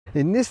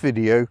In this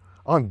video,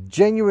 I'm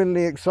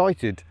genuinely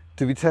excited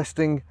to be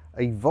testing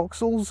a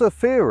Vauxhall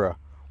Zafira,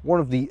 one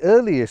of the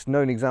earliest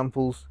known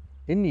examples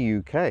in the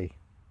UK.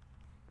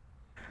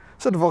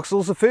 So the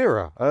Vauxhall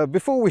Zafira.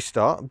 Before we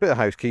start, a bit of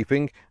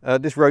housekeeping.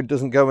 This road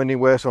doesn't go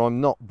anywhere, so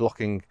I'm not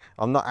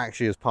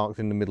actually as parked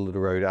in the middle of the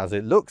road as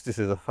it looks. This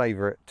is a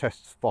favourite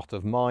test spot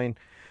of mine.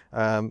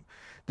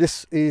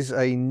 This is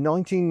a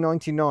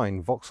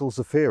 1999 Vauxhall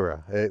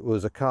Zafira. It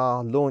was a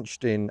car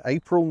launched in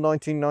April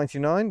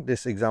 1999.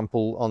 This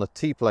example on a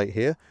T-plate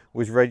here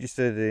was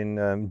registered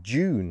in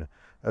June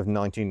of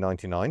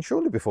 1999,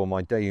 shortly before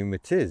my debut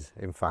Matiz,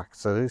 in fact.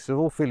 So this is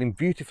all feeling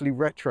beautifully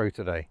retro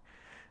today.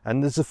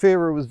 And the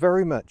Zafira was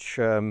very much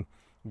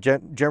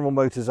General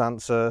Motors'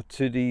 answer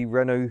to the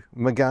Renault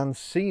Megane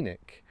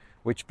Scenic,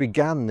 which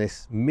began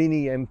this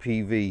mini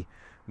MPV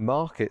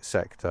market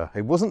sector.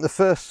 It wasn't the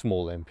first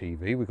small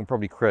MPV. We can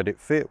probably credit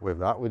Fiat with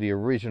that, with the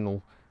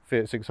original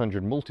Fiat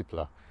 600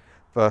 Multipla,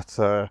 but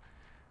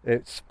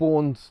it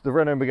spawned, the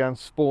Renault Megane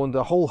spawned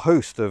a whole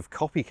host of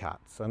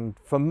copycats, and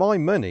for my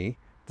money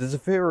the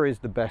Zafira is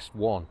the best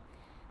one.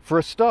 For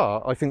a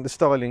start, I think the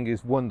styling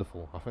is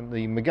wonderful. I think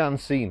the Megane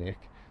Scenic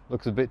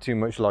looks a bit too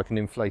much like an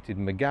inflated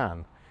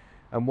Megane,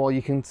 and while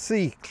you can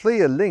see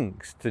clear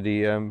links to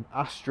the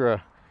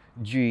Astra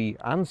G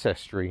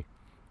ancestry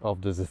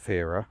of the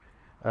Zafira,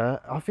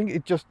 I think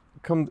it just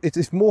comes,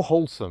 it's more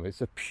wholesome.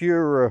 It's a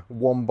purer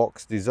one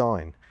box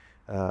design.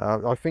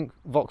 I think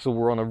Vauxhall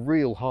were on a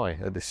real high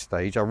at this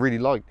stage. I really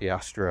like the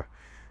Astra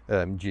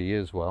G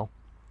as well.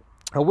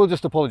 I will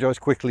just apologise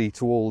quickly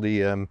to all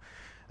the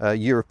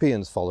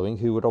Europeans following,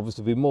 who would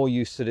obviously be more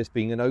used to this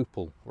being an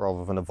Opel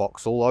rather than a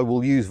Vauxhall. I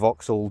will use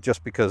Vauxhall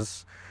just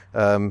because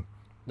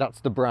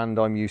that's the brand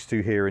I'm used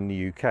to here in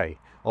the UK.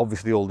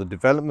 Obviously all the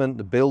development,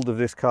 the build of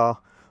this car,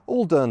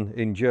 all done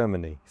in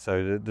Germany,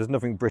 so there's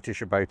nothing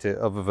British about it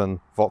other than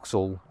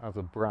Vauxhall as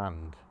a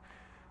brand.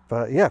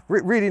 But yeah,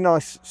 really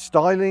nice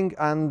styling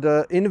and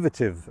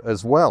innovative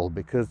as well,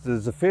 because the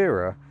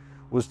Zafira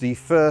was the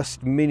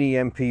first mini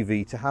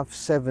MPV to have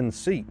 7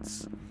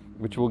 seats,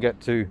 which we'll get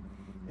to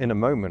in a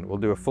moment. We'll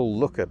do a full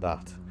look at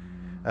that.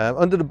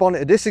 Under the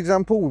bonnet of this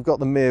example, we've got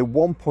the mere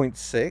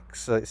 1.6,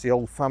 so it's the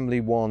old Family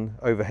 1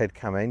 overhead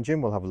cam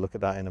engine. We'll have a look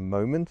at that in a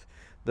moment.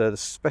 The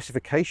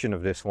specification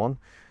of this one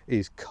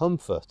is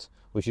comfort,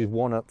 which is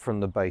one up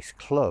from the base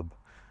club.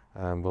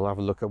 We'll have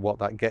a look at what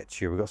that gets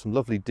you. We've got some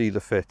lovely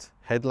dealer fit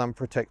headlamp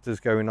protectors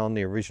going on,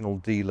 the original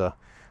dealer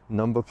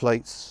number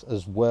plates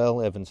as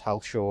well. Evans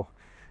Halshaw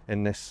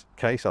in this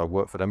case. I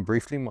worked for them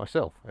briefly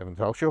myself, Evans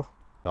Halshaw.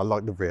 I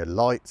like the rear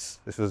lights.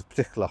 This was a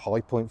particular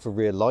high point for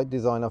rear light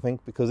design, I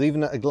think, because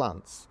even at a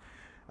glance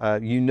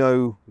you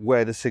know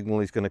where the signal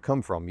is going to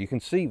come from. You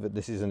can see that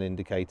this is an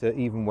indicator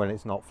even when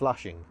it's not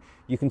flashing.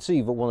 You can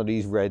see that one of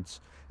these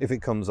reds, if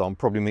it comes on,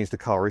 probably means the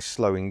car is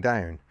slowing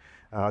down.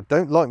 I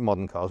don't like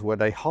modern cars where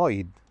they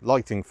hide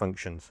lighting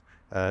functions.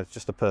 It's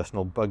just a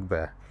personal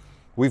bugbear.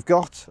 We've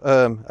got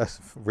a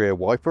rear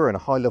wiper and a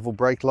high level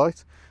brake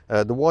light.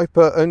 The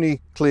wiper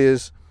only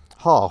clears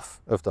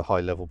half of the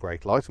high level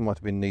brake light. It might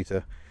have been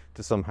neater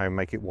to somehow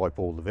make it wipe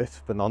all of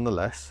it, but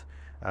nonetheless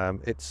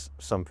it's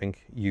something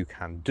you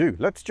can do.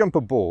 Let's jump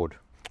aboard,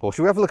 or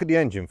should we have a look at the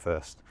engine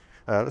first?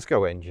 Let's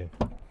go engine.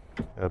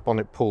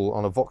 Bonnet pull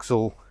on a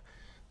Vauxhall,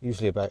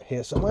 usually about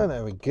here somewhere.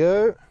 There we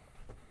go.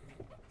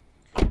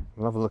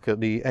 We'll have a look at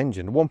the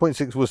engine. The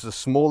 1.6 was the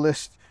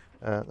smallest.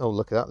 Oh,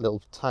 look at that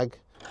little tag.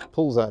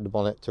 Pulls out the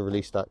bonnet to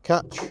release that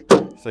catch,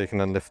 so you can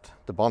then lift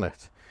the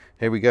bonnet.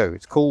 Here we go.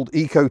 It's called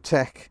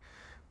Ecotech,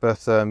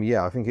 but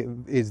yeah, I think it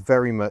is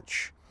very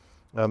much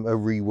a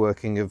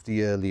reworking of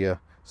the earlier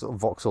sort of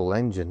Vauxhall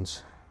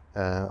engines.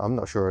 I'm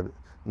not sure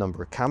a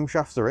number of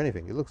camshafts or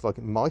anything. It looks like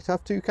it might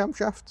have 2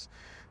 camshafts,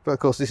 but of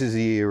course this is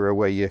the era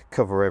where you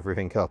cover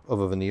everything up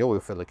other than the oil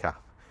filler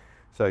cap,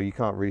 so you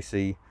can't really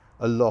see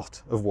a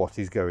lot of what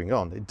is going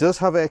on. It does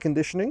have air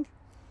conditioning,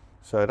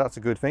 so that's a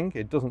good thing.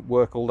 It doesn't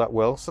work all that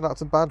well, so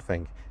that's a bad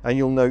thing. And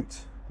you'll note,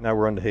 now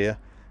we're under here,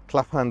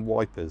 claphand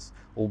wipers,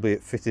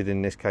 albeit fitted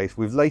in this case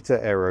with later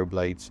aero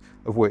blades,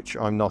 of which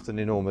I'm not an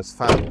enormous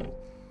fan.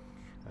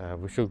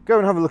 We shall go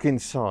and have a look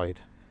inside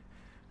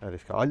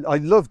this car. I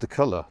love the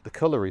colour. The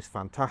colour is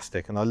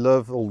fantastic, and I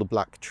love all the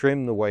black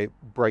trim, the way it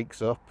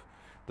breaks up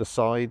the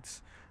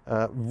sides.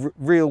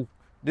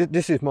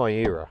 This is my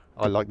era.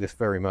 I like this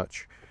very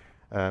much.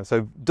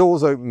 So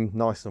doors open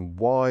nice and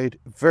wide,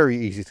 very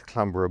easy to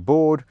clamber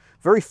aboard,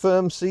 very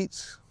firm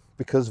seats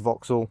because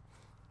Vauxhall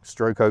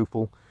stroke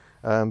Opel,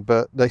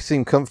 but they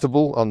seem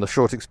comfortable on the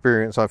short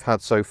experience I've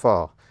had so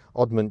far.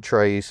 Oddment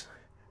trays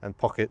and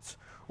pockets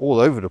all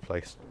over the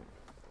place.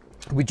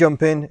 We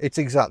jump in, it's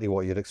exactly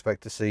what you'd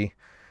expect to see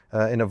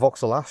in a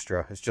Vauxhall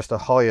Astra. It's just a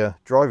higher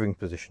driving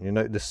position. You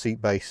note the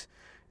seat base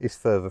is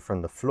further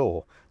from the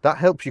floor. That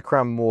helps you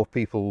cram more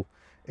people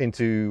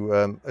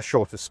into a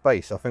shorter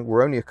space. I think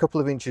we're only a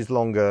couple of inches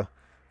longer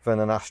than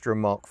an Astra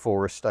Mark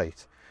IV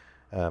estate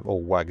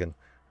or wagon,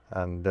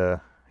 and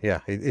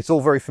yeah, it's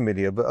all very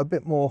familiar, but a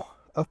bit more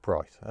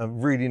upright. A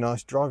really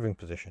nice driving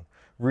position,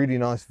 really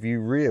nice view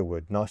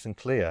rearward, nice and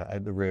clear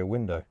out the rear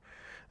window.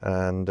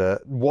 And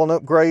one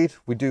upgrade,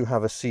 we do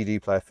have a CD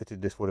player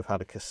fitted. This would have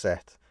had a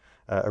cassette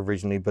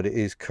originally, but it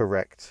is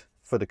correct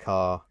for the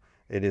car.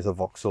 It is a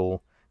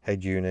Vauxhall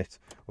head unit,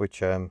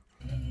 which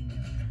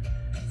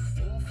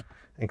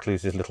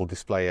includes this little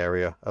display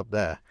area up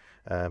there.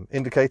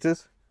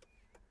 Indicators,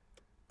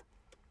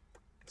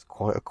 it's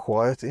quite a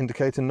quiet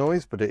indicator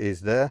noise, but it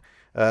is there.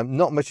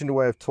 Not much in the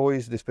way of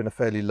toys. This has been a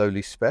fairly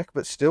lowly spec,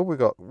 but still we've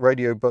got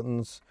radio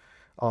buttons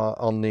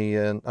on the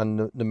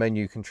and the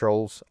menu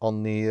controls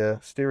on the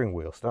steering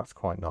wheel, so that's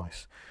quite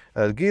nice.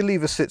 The gear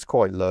lever sits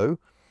quite low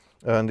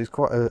and it's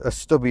quite a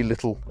stubby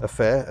little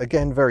affair,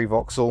 again very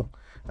Vauxhall,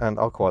 and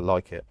I quite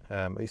like it.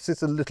 It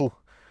sits a little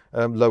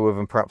lower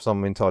than perhaps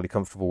I'm entirely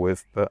comfortable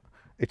with, but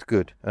it's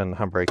good. And the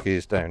handbrake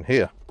is down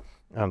here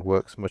and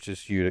works much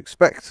as you'd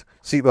expect.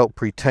 Seatbelt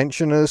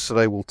pre-tensioners, so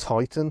they will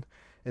tighten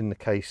in the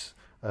case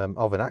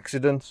of an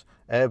accident.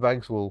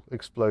 Airbags will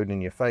explode in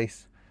your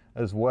face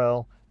as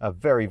well. A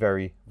very,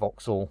 very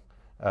Vauxhall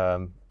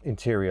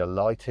interior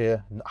light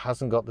here.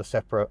 Hasn't got the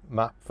separate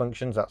map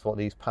functions. That's what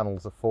these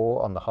panels are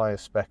for. On the higher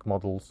spec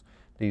models,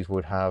 these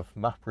would have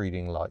map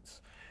reading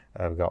lights.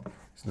 We've got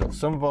little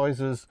sun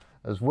visors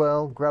as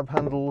well, grab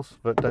handles,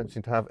 but don't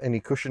seem to have any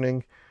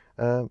cushioning.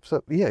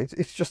 So yeah,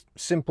 it's just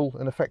simple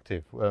and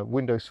effective.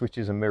 Window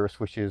switches and mirror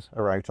switches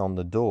are out on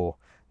the door,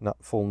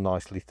 that fall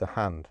nicely to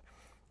hand.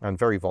 And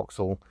very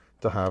Vauxhall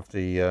to have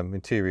the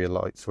interior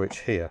light switch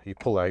here. You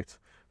pull out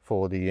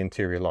for the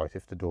interior light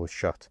if the door's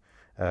shut.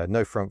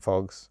 No front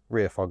fogs,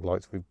 rear fog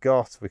lights we've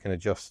got. We can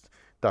adjust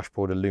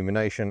dashboard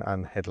illumination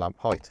and headlamp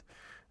height.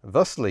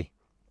 Thusly,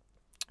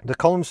 the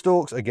column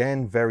stalks,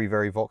 again, very,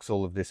 very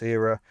Vauxhall of this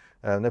era.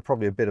 They're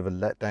probably a bit of a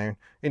letdown.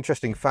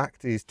 Interesting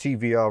fact is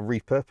TVR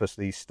repurposed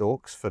these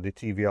stalks for the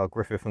TVR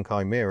Griffith and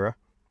Chimera.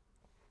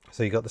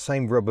 So you got the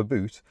same rubber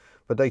boot,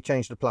 but they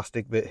changed the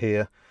plastic bit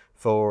here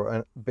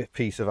for a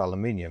piece of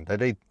aluminium. They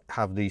did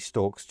have these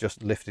stalks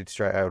just lifted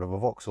straight out of a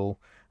Vauxhall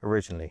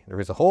originally. There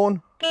is a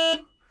horn,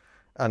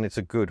 and it's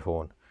a good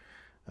horn.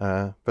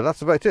 But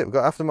that's about it. We've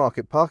got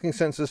aftermarket parking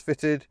sensors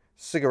fitted,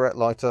 cigarette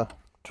lighter,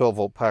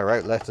 12-volt power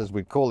outlet as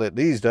we'd call it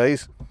these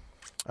days.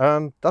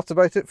 That's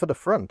about it for the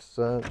front.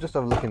 So just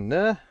have a look in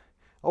there.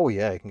 Oh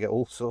yeah, you can get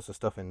all sorts of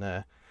stuff in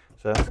there.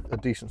 So a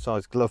decent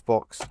sized glove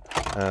box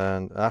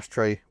and an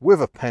ashtray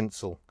with a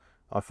pencil.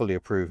 I fully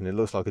approve, and it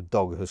looks like a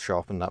dog has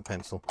sharpened that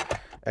pencil.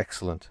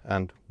 Excellent.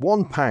 And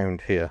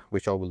 £1 here,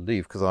 which I will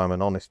leave because I'm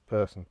an honest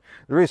person.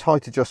 There is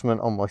height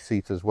adjustment on my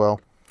seat as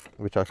well,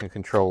 which I can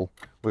control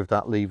with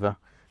that lever.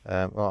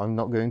 Well, I'm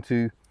not going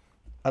to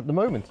at the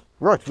moment.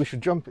 Right, we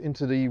should jump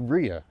into the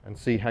rear and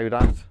see how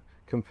that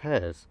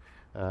compares.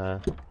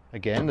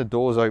 Again, the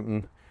doors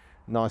open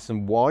nice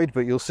and wide,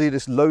 but you'll see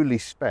this lowly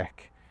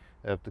spec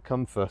of the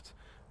comfort.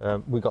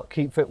 We've got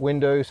keep fit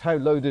windows. How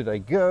low do they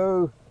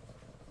go?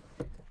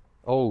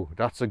 Oh,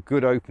 that's a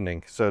good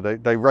opening. So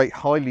they rate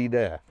highly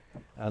there.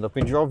 And I've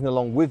been driving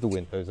along with the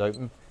windows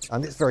open,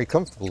 and it's very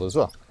comfortable as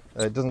well.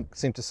 It doesn't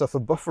seem to suffer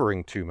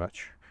buffering too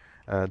much.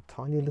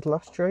 Tiny little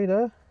ashtray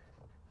there.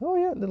 Oh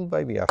yeah, little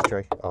baby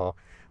ashtray. Oh.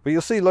 But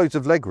you'll see loads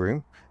of leg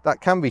room. That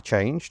can be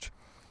changed.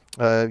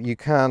 You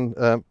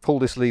can pull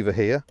this lever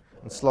here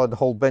and slide the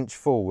whole bench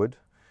forward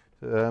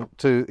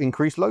to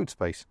increase load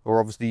space. Or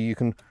obviously you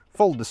can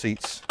fold the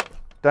seats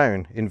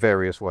down in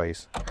various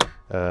ways.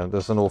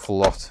 There's an awful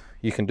lot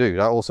you can do.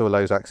 That also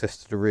allows access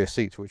to the rear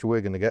seats, which we're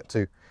going to get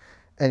to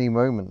any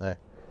moment there.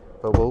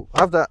 But we'll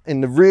have that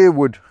in the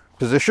rearward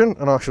position,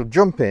 and I shall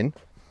jump in.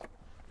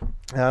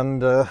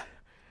 And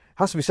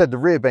has to be said, the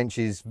rear bench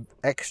is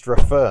extra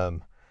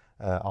firm.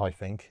 I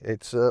think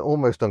it's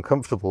almost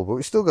uncomfortable, but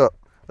we've still got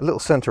a little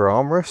center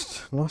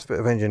armrest. Nice bit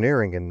of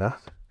engineering in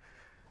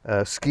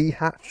that. Ski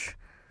hatch,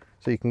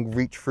 so you can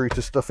reach through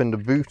to stuff in the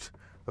boot,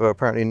 or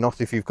apparently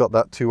not if you've got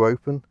that too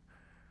open.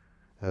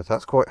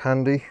 That's quite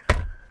handy.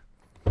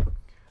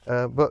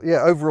 But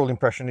yeah, overall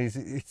impression is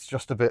it's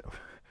just a bit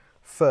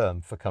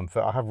firm for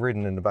comfort. I have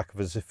ridden in the back of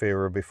a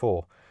Zafira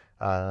before,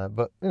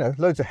 but you know,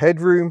 loads of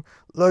headroom,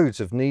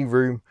 loads of knee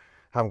room.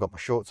 Haven't got my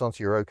shorts on,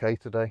 so you're okay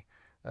today.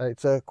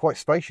 It's quite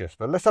spacious.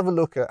 But let's have a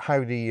look at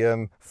how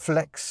the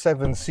Flex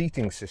 7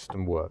 seating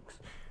system works.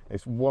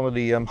 It's one of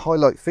the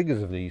highlight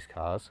figures of these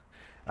cars,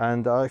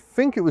 and I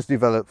think it was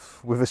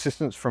developed with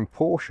assistance from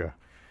Porsche.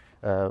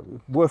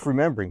 Worth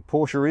remembering,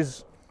 Porsche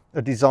is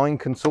a design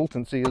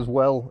consultancy as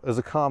well as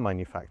a car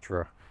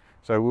manufacturer.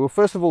 So we'll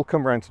first of all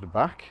come around to the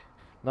back.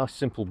 Nice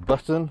simple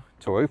button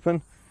to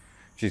open,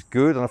 which is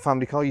good. On a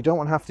family car, you don't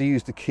want to have to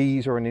use the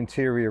keys or an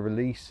interior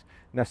release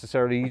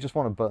necessarily. You just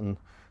want a button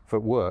if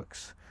it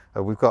works.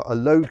 We've got a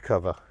load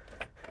cover,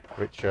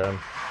 which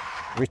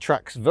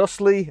retracts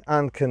thusly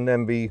and can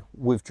then be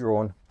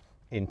withdrawn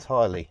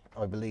entirely,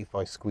 I believe,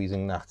 by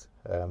squeezing that.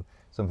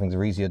 Some things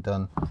are easier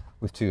done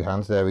with two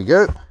hands. There we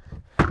go.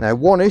 Now,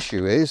 one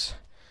issue is,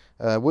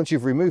 once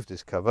you've removed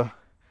this cover,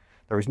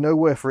 there is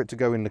nowhere for it to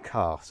go in the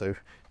car. So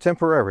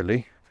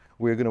temporarily,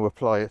 we're going to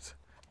apply it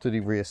to the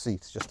rear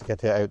seats just to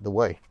get it out of the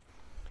way.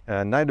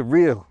 Now the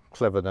real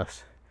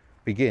cleverness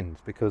begins,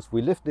 because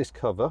we lift this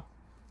cover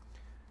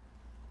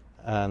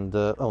and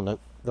oh no,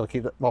 gotta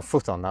keep my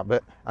foot on that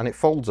bit, and it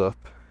folds up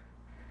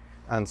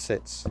and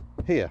sits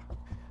here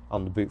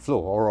on the boot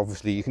floor. Or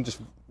obviously you can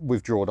just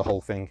withdraw the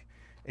whole thing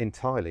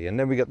entirely. And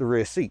then we get the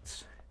rear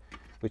seats,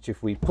 which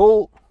if we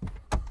pull,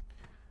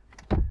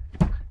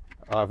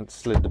 I haven't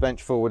slid the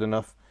bench forward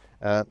enough.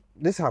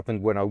 This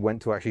happened when I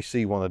went to actually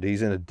see one of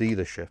these in a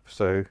dealership,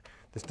 so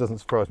this doesn't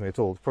surprise me at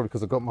all. It's probably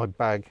because I've got my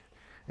bag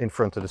in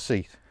front of the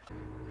seat.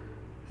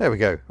 There we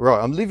go.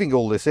 Right, I'm leaving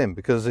all this in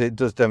because it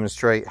does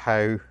demonstrate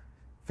how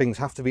things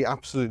have to be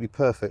absolutely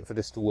perfect for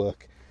this to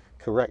work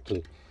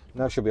correctly.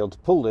 Now I should be able to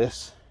pull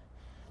this,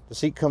 the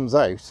seat comes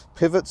out,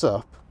 pivots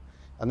up,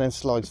 and then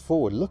slides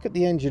forward. Look at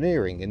the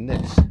engineering in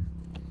this.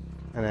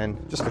 And then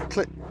just a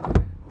clip.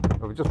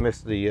 Oh, we just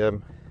missed the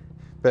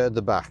bit at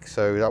the back,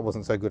 so that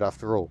wasn't so good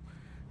after all.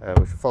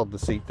 We should fold the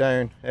seat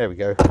down. There we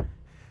go.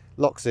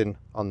 Locks in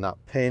on that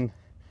pin.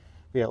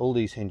 We get all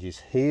these hinges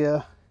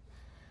here,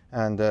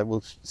 and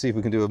we'll see if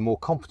we can do a more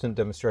competent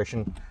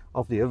demonstration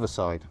of the other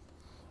side.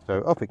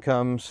 So up it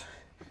comes,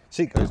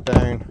 seat goes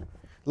down,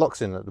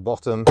 locks in at the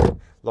bottom,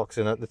 locks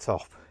in at the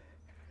top.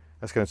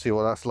 Let's go and see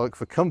what that's like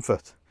for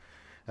comfort.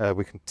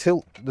 We can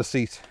tilt the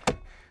seat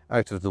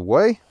out of the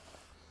way,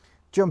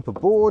 jump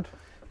aboard,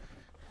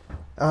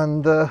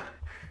 and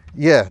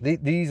yeah,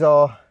 these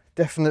are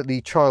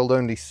definitely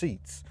child-only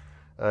seats.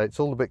 It's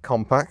all a bit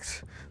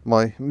compact.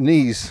 My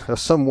knees are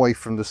some way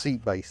from the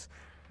seat base,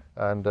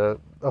 and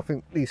I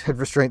think these head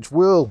restraints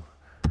will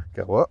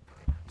go up.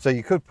 So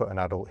you could put an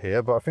adult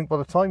here, but I think by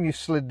the time you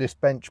slid this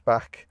bench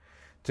back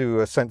to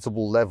a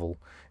sensible level,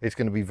 it's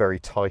going to be very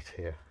tight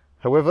here.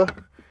 However,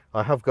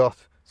 I have got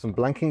some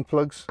blanking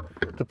plugs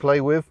to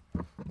play with,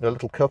 a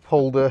little cup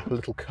holder, a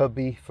little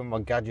cubby for my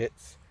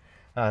gadgets,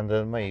 and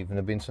there may even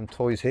have been some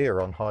toys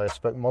here on higher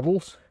spec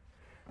models.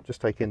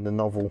 Just take in the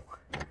novel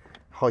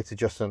height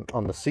adjustment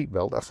on the seat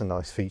belt. That's a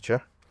nice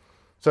feature.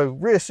 So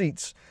rear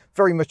seats,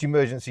 very much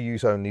emergency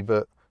use only,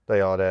 but they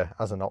are there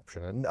as an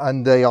option,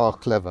 and they are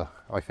clever.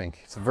 I think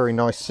it's a very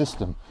nice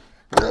system,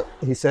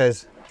 he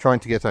says, trying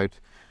to get out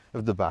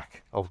of the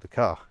back of the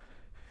car.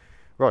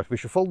 Right, we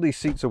should fold these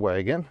seats away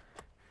again.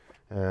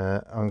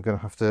 I'm going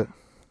to have to,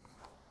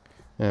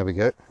 there we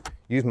go,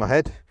 use my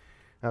head.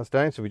 That's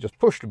down, so we just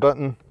push the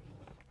button,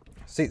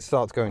 seat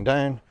starts going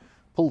down,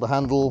 pull the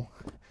handle,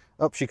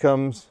 up she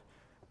comes,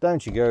 down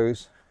she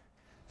goes,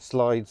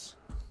 slides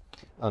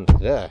under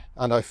there.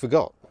 And I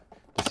forgot,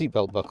 the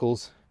seatbelt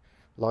buckles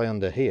lie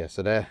under here,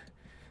 so they're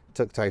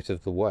tucked out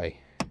of the way.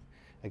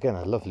 Again,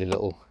 a lovely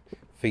little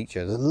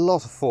feature. There's a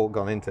lot of thought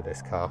gone into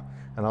this car,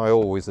 and I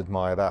always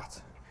admire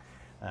that.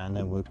 And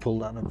then we'll pull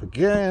that up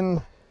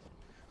again,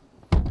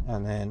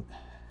 and then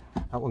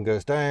that one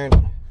goes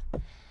down,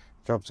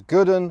 job's a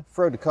good one,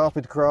 throw the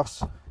carpet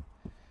across,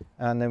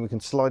 and then we can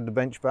slide the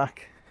bench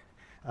back,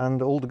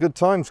 and all the good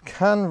times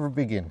can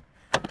begin.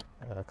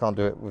 I can't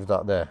do it with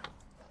that there.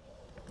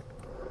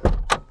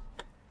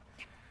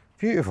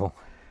 Beautiful.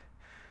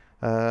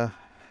 What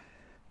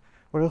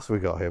else have we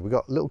got here? We've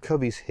got little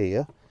cubbies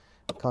here.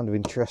 Kind of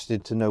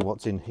interested to know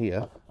what's in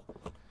here.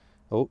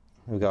 Oh,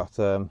 we've got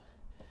a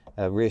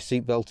rear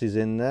seat belt is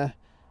in there,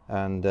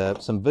 and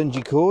some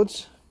bungee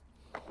cords,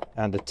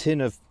 and a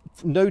tin of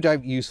no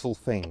doubt useful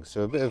things.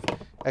 So a bit of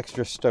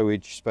extra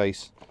stowage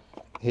space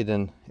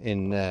hidden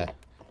in there.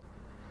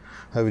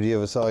 Over the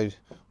other side,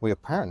 we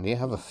apparently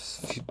have a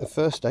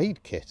first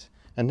aid kit,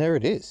 and there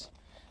it is.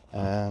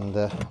 And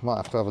might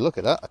have to have a look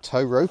at that. A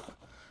tow rope,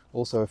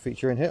 also a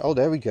feature in here. Oh,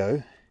 there we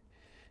go.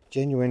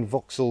 Genuine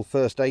Vauxhall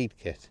first aid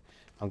kit.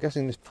 I'm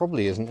guessing this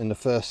probably isn't in the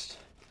first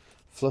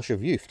flush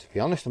of youth. To be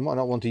honest, I might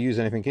not want to use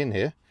anything in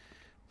here,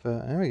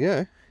 but there we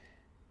go.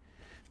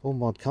 All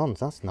mod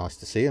cons. That's nice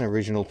to see, an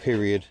original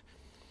period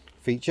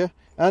feature.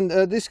 And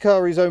this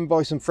car is owned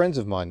by some friends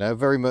of mine now,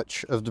 very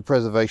much of the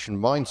preservation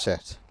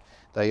mindset.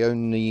 They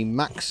own the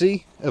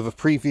Maxi of a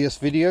previous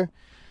video,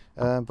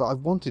 but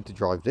I've wanted to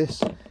drive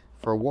this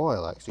for a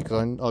while actually,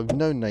 because I've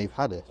known they've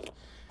had it,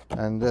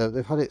 and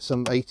they've had it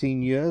some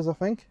 18 years I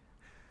think,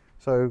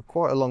 so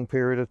quite a long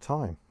period of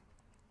time.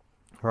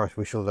 Right,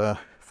 we shall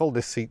fold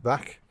this seat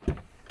back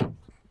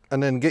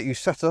and then get you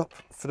set up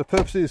for the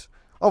purposes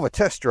of a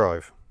test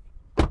drive.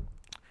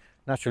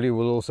 Naturally,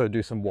 we'll also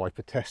do some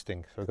wiper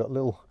testing, so I've got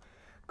little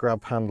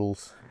grab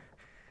handles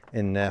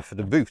in there for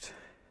the boot.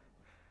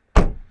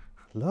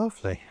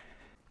 Lovely.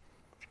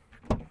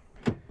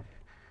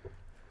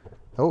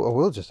 Oh, I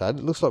will just add,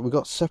 it looks like we've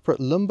got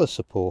separate lumbar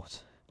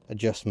support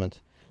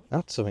adjustment.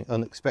 That's something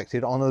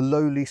unexpected on a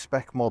lowly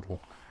spec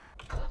model.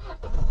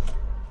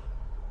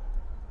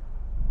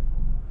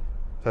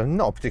 So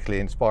not a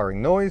particularly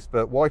inspiring noise,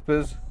 but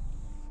wipers.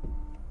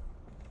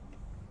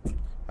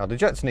 Now the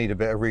jets need a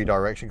bit of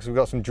redirection because we've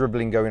got some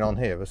dribbling going on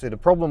here. But see, the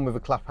problem with a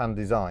claphand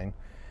design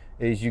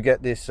is you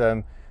get this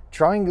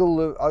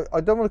triangle of,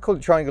 I don't want to call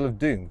it triangle of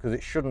doom, because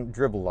it shouldn't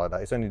dribble like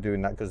that. It's only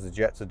doing that because the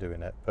jets are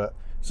doing it. But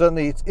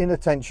certainly it's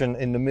inattention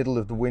in the middle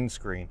of the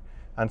windscreen,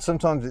 and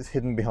sometimes it's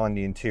hidden behind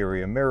the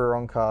interior mirror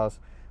on cars.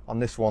 On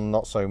this one,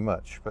 not so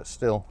much, but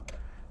still,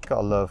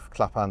 gotta love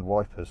claphand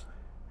wipers.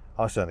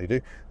 I certainly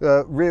do.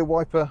 Rear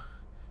wiper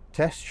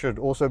test should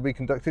also be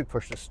conducted.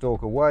 Push the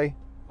stalk away.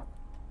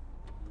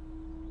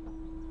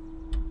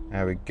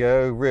 There we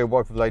go. Rear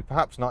wiper blade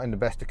perhaps not in the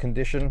best of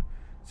condition.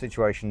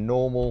 Situation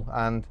normal.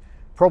 And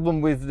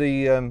problem with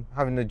the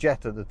having the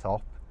jet at the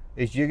top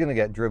is you're going to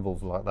get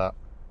dribbles like that.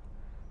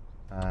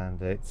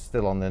 And it's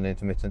still on an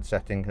intermittent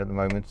setting at the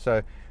moment,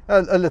 so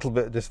a little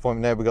bit of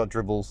disappointment there. We've got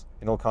dribbles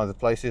in all kinds of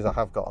places. I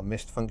have got a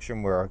mist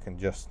function where I can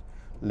just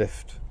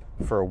lift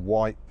for a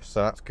wipe,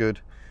 so that's good.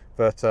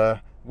 But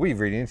we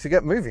really need to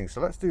get moving,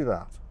 so let's do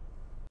that.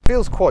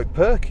 Feels quite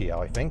perky,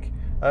 I think.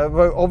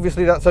 Well,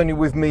 obviously that's only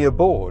with me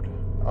aboard.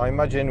 I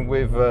imagine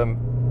with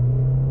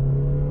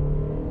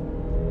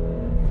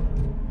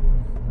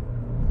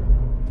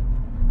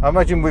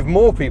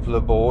more people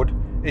aboard,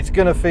 it's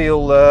going to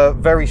feel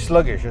very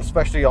sluggish,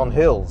 especially on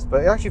hills,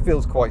 but it actually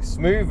feels quite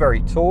smooth,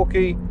 very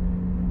torquey.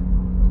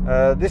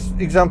 This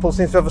example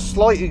seems to have a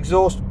slight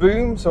exhaust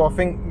boom, so I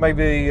think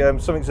maybe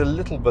something's a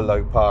little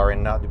below par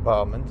in that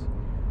department.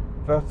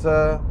 But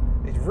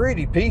it's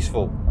really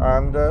peaceful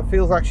and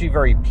feels actually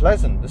very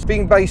pleasant. This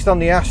being based on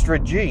the Astra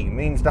G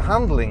means the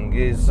handling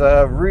is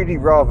really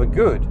rather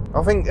good.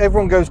 I think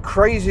everyone goes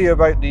crazy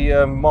about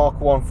the Mark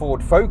 1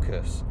 Ford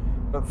Focus,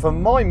 but for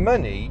my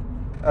money,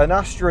 an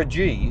Astra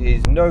G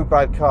is no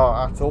bad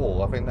car at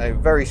all. I think they're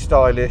very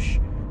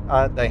stylish,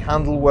 they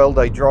handle well,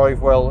 they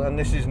drive well, and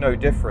this is no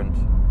different.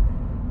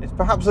 It's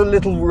perhaps a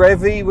little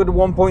revvy with a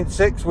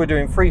 1.6. We're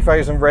doing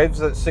 3,000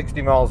 revs at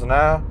 60 miles an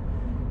hour,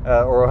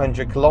 or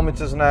 100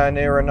 kilometers an hour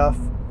near enough.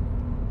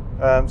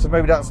 So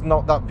maybe that's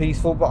not that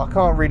peaceful, but I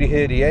can't really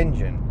hear the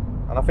engine.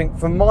 And I think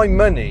for my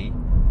money,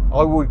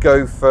 I would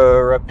go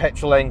for a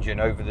petrol engine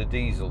over the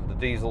diesel. The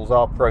diesels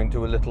are prone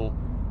to a little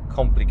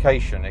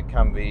complication. It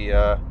can be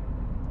a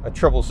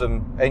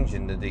troublesome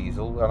engine, the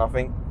diesel, and I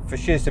think for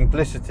sheer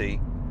simplicity,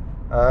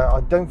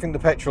 I don't think the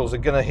petrols are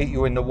going to hit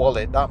you in the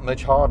wallet that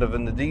much harder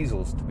than the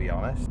diesels, to be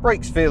honest.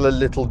 Brakes feel a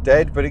little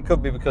dead, but it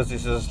could be because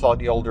this is a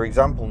slightly older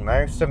example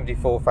now.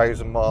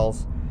 74,000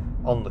 miles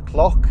on the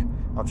clock.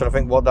 I'm trying to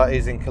think what that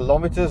is in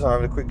kilometers. I'm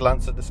having a quick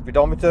glance at the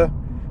speedometer.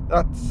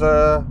 That's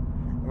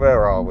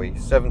where are we?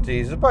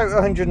 70s, about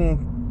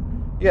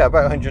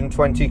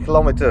 120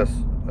 kilometers,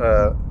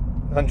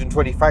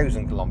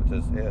 120,000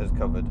 kilometers it has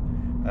covered.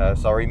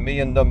 Sorry,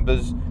 me and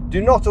numbers do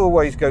not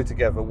always go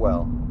together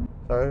well.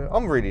 So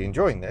I'm really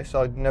enjoying this.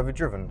 I'd never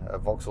driven a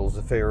Vauxhall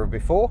Zafira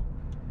before,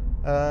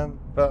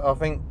 but I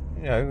think,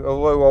 you know,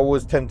 although I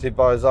was tempted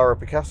by a Zara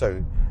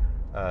Picasso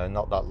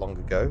not that long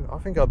ago, I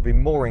think I'd be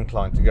more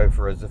inclined to go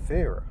for a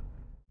Zafira.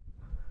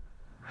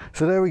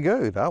 So there we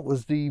go. That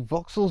was the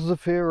Vauxhall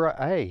Zafira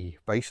A,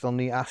 based on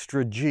the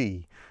Astra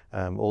G.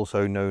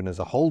 Also known as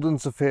a Holden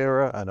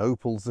Zafira, an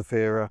Opel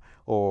Zafira,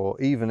 or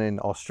even in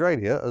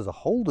Australia as a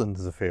Holden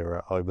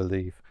Zafira, I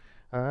believe.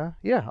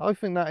 Yeah, I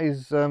think that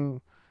is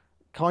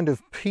kind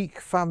of peak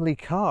family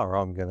car,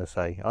 I'm going to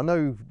say. I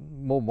know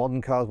more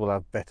modern cars will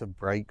have better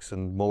brakes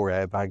and more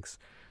airbags,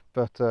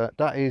 but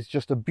that is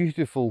just a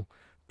beautiful,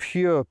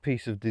 pure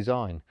piece of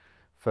design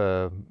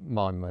for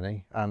my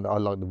money. And I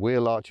like the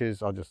wheel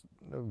arches. I like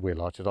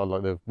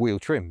the wheel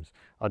trims.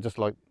 I just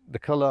like the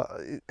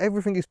colour.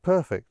 Everything is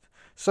perfect.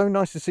 So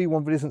nice to see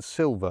one that isn't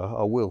silver,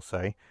 I will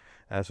say.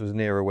 This was an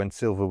era when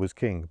silver was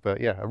king.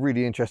 But yeah, a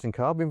really interesting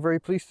car. I've been very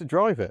pleased to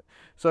drive it.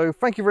 So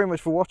thank you very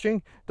much for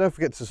watching. Don't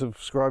forget to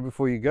subscribe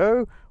before you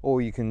go,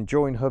 or you can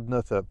join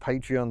HubNut at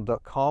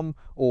patreon.com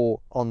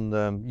or on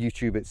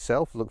YouTube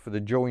itself. Look for the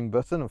join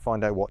button and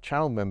find out what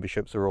channel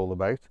memberships are all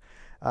about.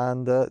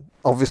 And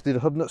obviously the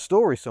HubNut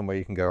store is somewhere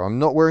you can go. I'm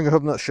not wearing a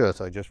HubNut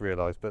shirt, I just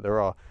realised, but there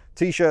are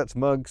t-shirts,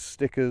 mugs,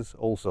 stickers,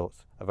 all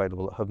sorts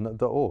available at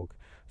hubnut.org.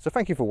 So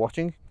thank you for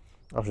watching.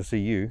 I shall see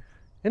you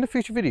in a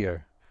future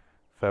video.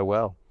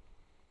 Farewell.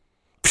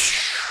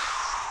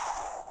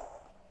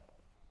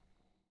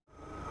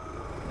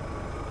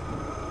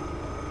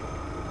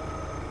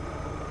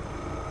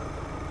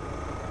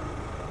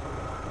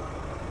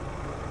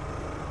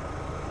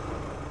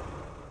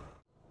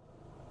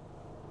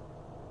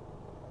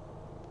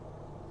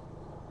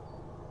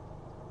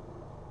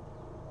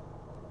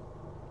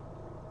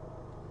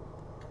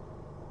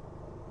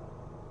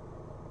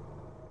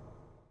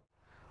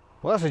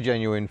 Well, that's a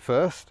genuine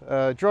first.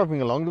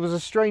 Driving along, there was a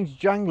strange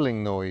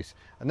jangling noise,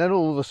 and then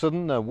all of a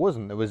sudden there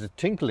wasn't. There was a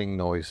tinkling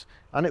noise,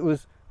 and it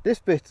was this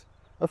bit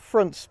of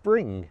front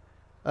spring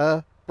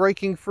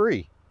breaking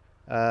free.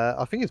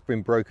 I think it's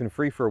been broken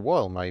free for a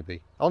while,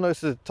 maybe. Oh no,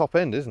 it's the top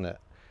end, isn't it?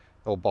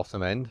 Or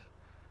bottom end.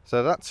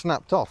 So that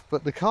snapped off,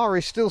 but the car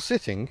is still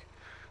sitting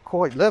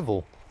quite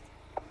level,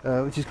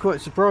 which is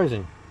quite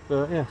surprising.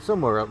 But yeah,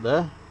 somewhere up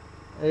there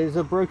is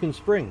a broken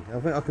spring. I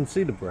think I can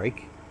see the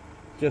brake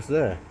just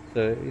there.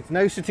 So it's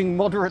now sitting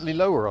moderately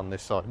lower on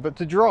this side, but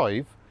to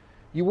drive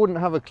you wouldn't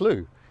have a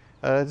clue.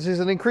 This is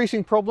an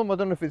increasing problem. I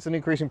don't know if it's an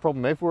increasing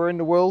problem everywhere in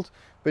the world,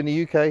 but in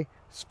the UK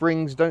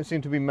springs don't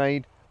seem to be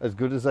made as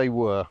good as they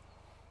were.